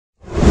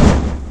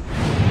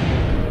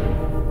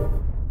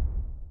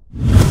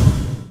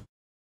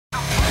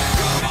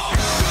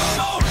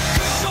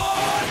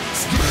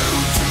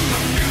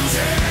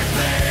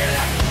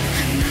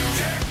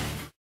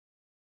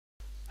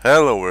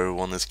Hello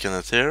everyone, it's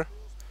Kenneth here.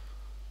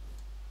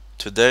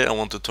 Today I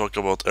want to talk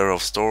about Era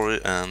of Story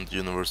and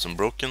Universe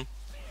Unbroken.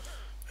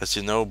 As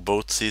you know,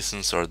 both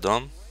seasons are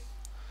done,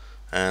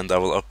 and I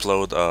will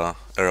upload a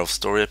Era of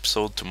Story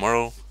episode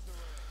tomorrow.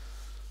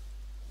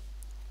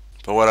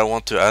 But what I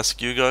want to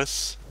ask you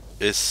guys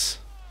is,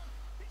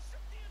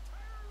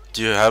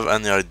 do you have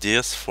any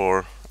ideas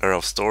for Era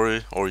of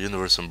Story or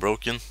Universe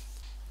Unbroken?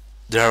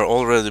 There have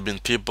already been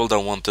people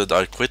that wanted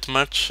a quit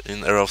match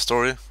in Era of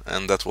Story,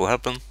 and that will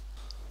happen.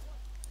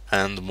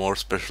 And more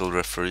special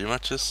referee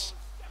matches.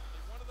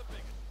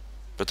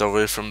 But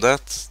away from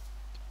that,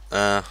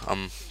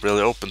 I'm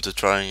really open to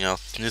trying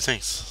out new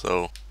things.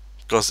 So,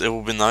 because it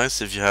would be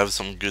nice if you have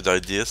some good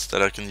ideas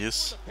that I can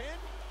use.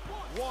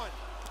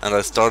 And I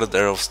started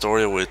Era of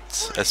Story with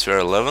SVR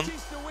 11.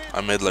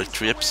 I made like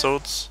 3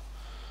 episodes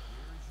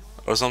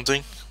or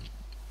something.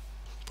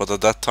 But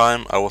at that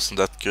time I wasn't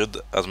that good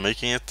at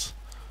making it.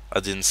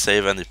 I didn't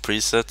save any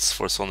presets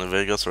for Sony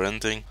Vegas or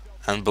anything.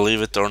 And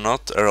believe it or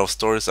not, Era of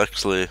Story is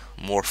actually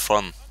more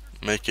fun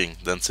making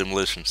than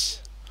Simulations.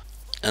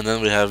 And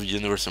then we have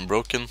Universe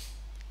Unbroken.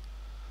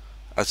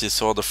 As you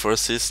saw the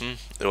first season,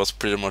 it was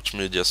pretty much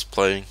me just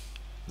playing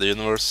the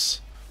universe.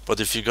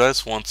 But if you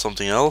guys want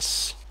something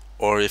else,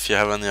 or if you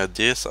have any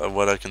ideas of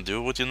what I can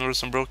do with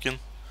Universe Unbroken,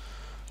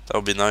 that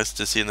would be nice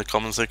to see in the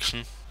comment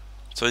section.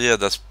 So yeah,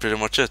 that's pretty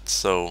much it.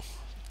 So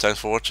thanks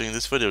for watching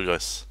this video,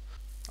 guys.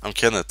 I'm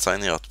Kenneth,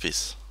 signing out,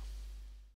 peace.